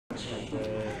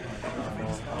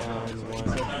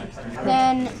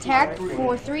Then attack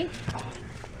for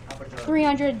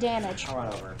 300 damage.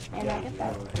 And I get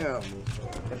that. Yeah.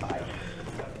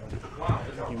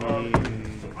 You mean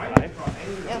 5?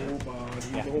 Yep.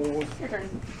 Yeah. Your turn.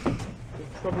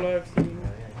 Trouble I've seen.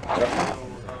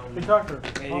 Hey, doctor.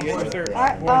 Hey, you get research.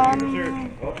 Alright,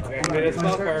 Oh, get a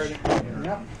spell card.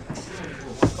 Yep.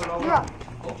 You're up.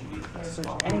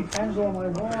 Any pendulum I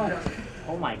want.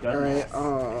 Oh my goodness.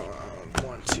 Alright,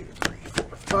 1, 2, 3,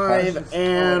 4, 5,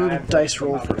 and dice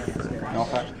roll for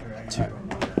 2.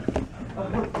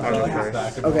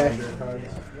 Okay.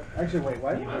 Actually, wait,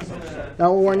 what? Now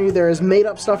I'll warn you, there is made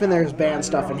up stuff and there's banned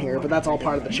stuff in here, but that's all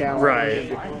part of the challenge.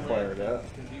 Right.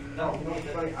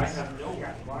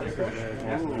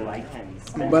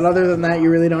 But other than that, you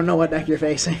really don't know what deck you're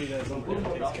facing.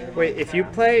 Wait, if you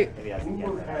play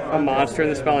a monster in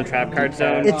the spell and trap card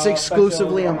zone, It's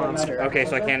exclusively a monster. okay,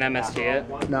 so I can't MST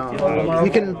it. No.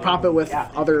 You can pop it with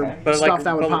other But stuff like-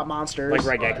 that would but pop monsters.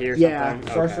 Like Raigeki or Yeah.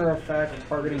 something? Sorcerer effect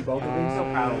targeting both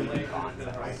of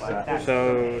these.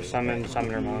 So summon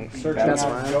Summoner Monk. Search That's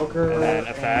out fine. Joker. And then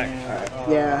effect.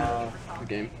 Yeah. The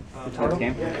game. Turtle?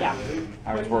 Game? Yeah.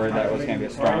 I was worried that it was going to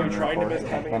be a strong force or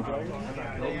something.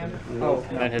 Oh,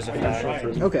 And then his effect.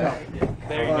 Okay.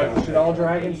 should all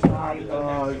dragons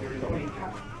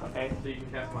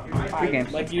Three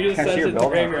games. Like you just Can I said see your to the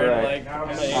build? graveyard, Right. like,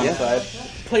 On the side.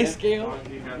 play scale.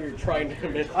 You're trying to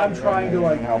commit. I'm trying to I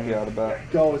like can help you out a bit.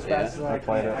 go as fast as I I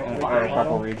played can. it in a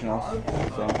couple regionals.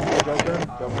 So.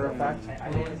 Joker effect.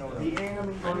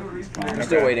 I'm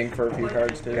still waiting for a few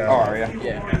cards too. Oh, are you?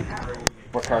 Yeah.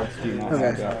 What cards do you not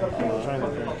have yet?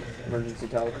 Emergency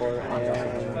teleport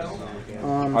and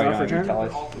Oh, you draw don't for have turn?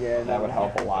 teles? Yeah, that would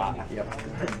help a lot. Yep.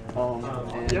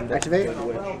 And Activate.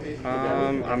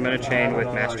 I'm gonna chain with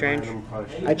mass change.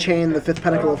 I chain the 5th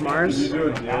Pentacle of Mars.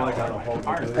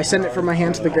 I send it from my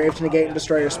hand to the grave to negate and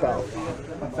destroy your spell.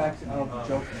 Effect of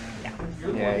Joker.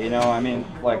 yeah, you know, I mean,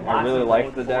 like, I really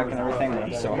liked the deck and everything, but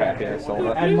I'm so happy I sold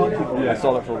it. I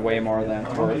sold it for way more than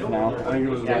it's worth now.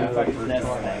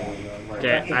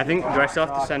 Okay, I think. Do I still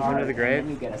have to send him to the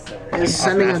grave? Is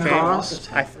sending a cost?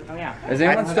 Is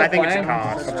anyone still I think it's a playing?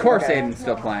 cost. Of course Aiden's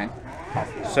still playing.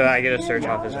 So I get a search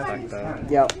off his effect though.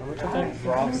 Yep.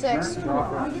 6.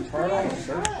 Well,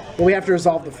 we have to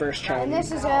resolve the first And chain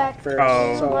this is a first.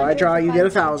 Oh. So I draw, you get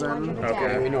 1,000.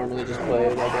 Okay. We normally just play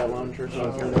like at lunch or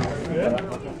something.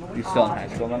 You still in high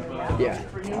school then? Yeah.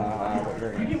 What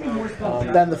grade?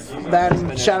 Then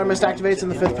Shadow Mist activates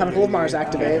and the 5th Pentacle of Mars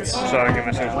activates. So I get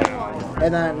my search now.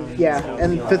 And then, yeah,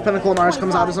 and 5th Pentacle of Mars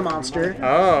comes out as a monster.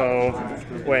 Oh.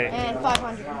 Wait. and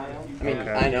 500. I mean,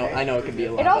 Okay. I know it could be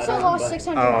a lot It also better, lost but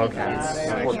 600. Oh, okay.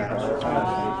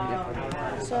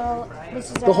 So this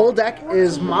is The whole deck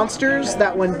is monsters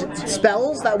that when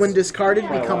spells that when discarded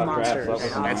become monsters.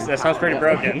 That sounds pretty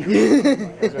broken.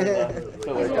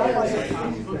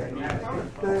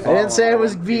 I didn't say it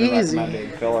was be easy.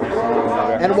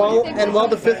 And while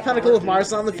the 5th Pentacle of Mars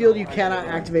is on the field, you cannot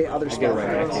activate other spell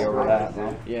cards over that,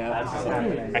 though. Yeah. I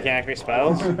can't activate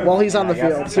spells? while he's on the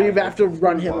field, so you have to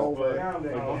run him over.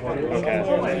 Okay.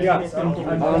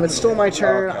 It's still my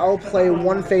turn. I'll play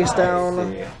one face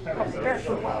down, You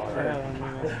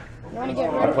want to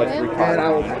get rid of him? and I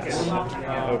will pass.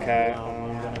 Okay.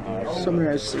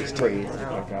 Summoner has 16.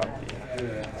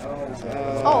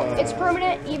 Oh, it's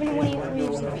permanent even when he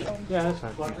leaves the field. Yeah, that's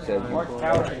fine.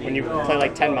 When you play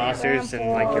like 10 monsters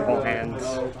and like your whole hands.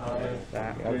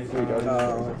 That.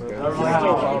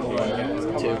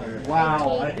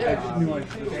 Wow. I knew I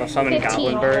So summon 15.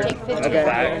 Goblin Bird. Take 15. Okay.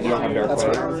 That's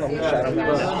fine.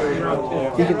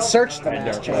 You can search the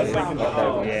mass chain.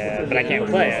 Yeah, but I can't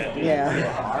play it. Yeah.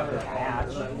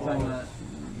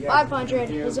 500.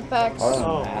 His effects.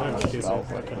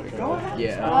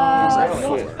 Yeah.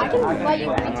 I can let you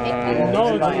retake them.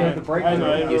 No, it's I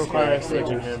know, it requires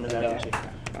switching him.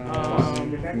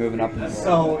 Moving up in the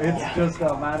So it's just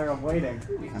a matter of waiting.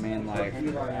 I mean, like,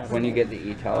 when you get the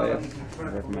E-Tele, I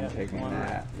recommend taking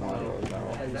that. I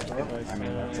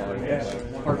mean, that's all you get.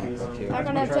 I'm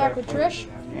gonna attack with Trish.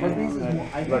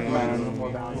 Recommend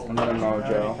another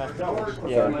Mojo.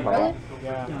 Really?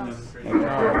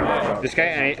 This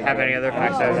guy have any other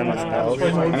effects other than the spells?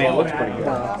 I mean, it looks pretty good.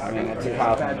 I mean, it's a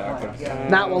Cosmo deck.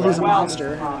 Not while he's a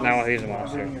monster. Not while he's a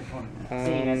monster.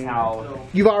 Seeing as how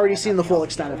You've already seen the full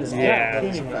extent of his Yeah.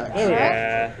 effects.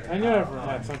 Yeah. I never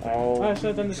had something. I'll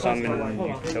summon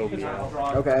Utopia.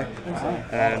 Okay.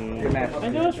 And I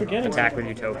know I was forgetting. attack with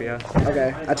Utopia.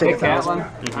 Okay. I take 1,000.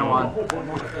 I won.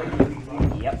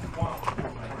 Yep.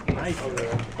 Then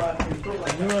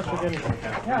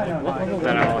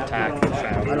I'll attack the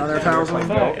shadow. Another 1,000.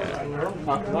 You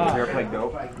ever play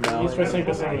Dope? He's for sync.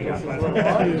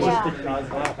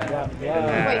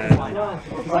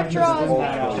 Quick draws.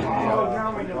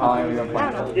 How long are you gonna play?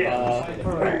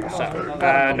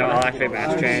 No, I'll activate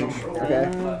Mass Change. Okay.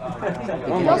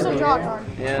 You also draw a card.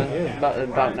 Yeah,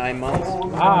 about 9 months.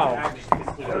 Wow.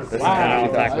 This is I'll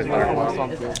attack with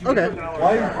Darkness. Okay.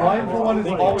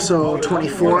 So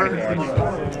 24.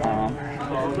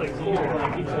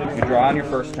 You draw on your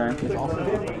first turn.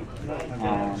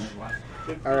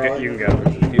 All right. You can go. A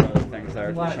few other things that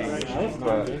are changed,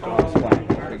 but I'll explain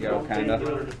as we go, kind of.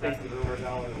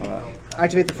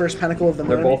 Activate the first Pentacle of the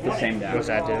They're Moon. both the same deck. What's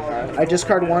that do? I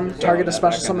discard one, target a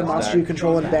special summon monster you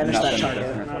control, and banish that Nothing target.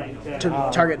 different. To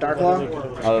target Darklaw.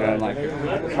 Other than like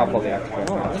a couple of the extra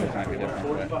monsters might be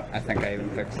different, but I think I even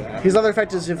fixed that. His other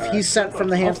effect is if he's sent from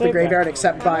the hand to the graveyard,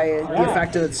 except by the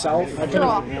effect of itself,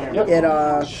 Draw. it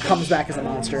comes back as a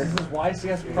monster.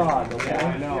 YCS Prod, okay?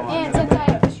 And since I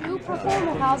have 2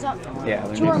 performable pals on, Yeah.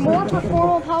 2 or more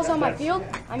performable pals on my field,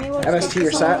 I'm able to MST,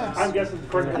 you're set.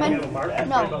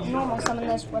 no, normal summon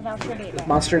this without tribute.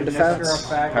 Monster in defense.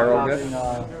 Pyro good?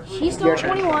 He's still at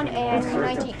 21 and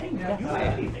 19.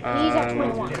 He's at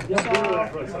 21.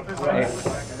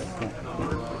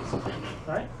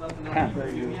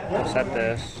 I'll set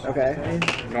this. Okay.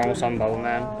 Normal Summon Bubble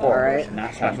Man. Alright.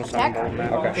 Not Special Summon Bubble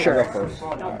Man. Okay, Sure. I'll go first. You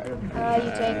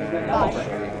take 5.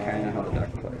 Kind of how the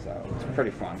deck plays out. It's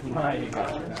pretty fun.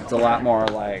 It's a lot more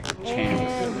like change,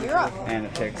 And you're up. and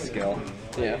it takes skill.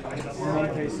 Yeah.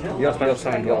 You also Special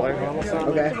Summon Dueler.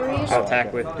 Okay. I'll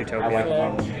attack with Utopia.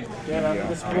 Honestly.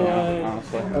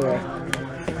 Okay.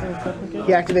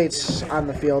 He activates on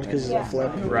the field because he's a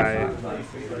flip. Right.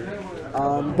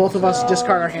 Both of us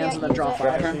discard our hands and then draw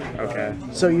 5. Okay.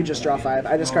 So you just draw 5.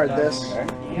 I discard this.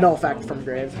 No effect from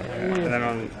grave. And then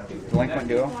on Delinquent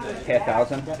Duel, pay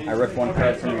 1,000. I rip one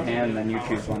card from your hand, and then you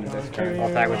choose one to discard. I'll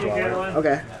attack with Dweller.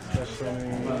 Okay.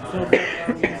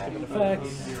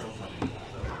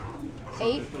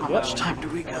 8. How much time do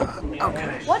we got?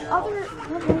 Okay. What other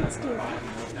cards do?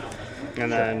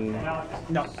 And then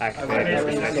activate this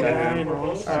next turn.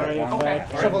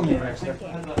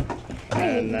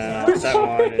 And set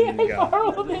one and go.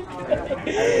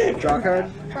 Draw a card.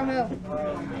 From who?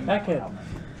 That kid.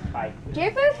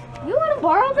 Jacob, you want to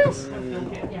borrow this?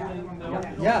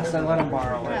 Yes, I let him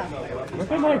borrow it.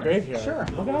 Look at my graveyard. Sure.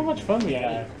 Look at how much fun we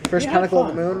had. First Pentacle of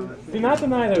the Moon. Do not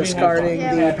deny that Discarding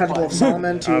Yeah. the Pentacle of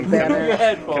Solomon to banish.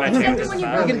 Can I change this You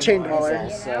time? can chain Dweller,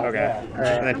 Okay.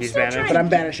 And then he's banished. but I'm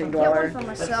banishing Dweller. For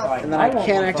myself. And then I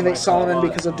can't activate Solomon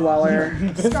because of Dweller.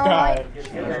 This guy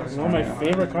is one of my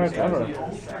favorite cards ever.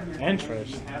 And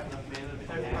Trish.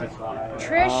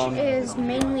 Trish is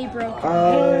mainly broken.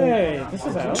 Hey, this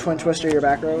is out. Twin Twister your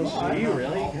back rows. I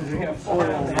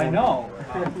know.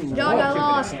 Dog, I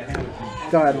lost.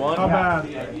 Go ahead. How bad?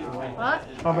 What?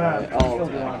 How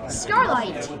bad?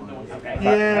 Starlight.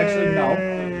 Yeah. Actually, no.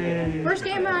 First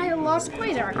game I lost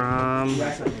Quasar.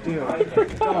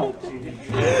 Probably.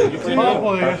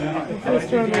 First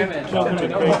turn, killed him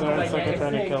with Quasar, second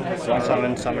turn, he killed him.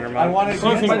 Summon Summoner Monk.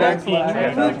 Closing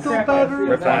both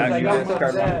Rip that, you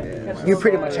discard one. You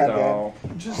pretty much have that.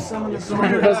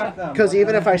 Because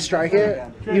even if I strike it,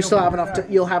 you still have enough.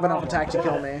 You'll have enough attack to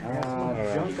kill me. Is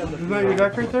that your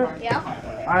deck right there? Yeah.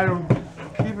 I don't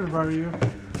keep it by you.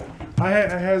 I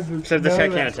had the. So this guy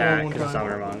can't attack because it's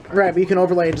Summoner Monk. Right, but you can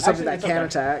overlay it into something that can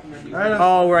attack.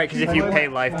 Oh, right, because if you pay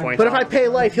life points. But if I pay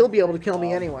life, he'll be able to kill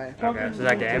me anyway. Okay, so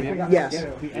that game? Yes.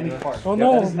 Oh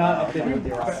no.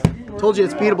 Told you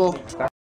it's beatable.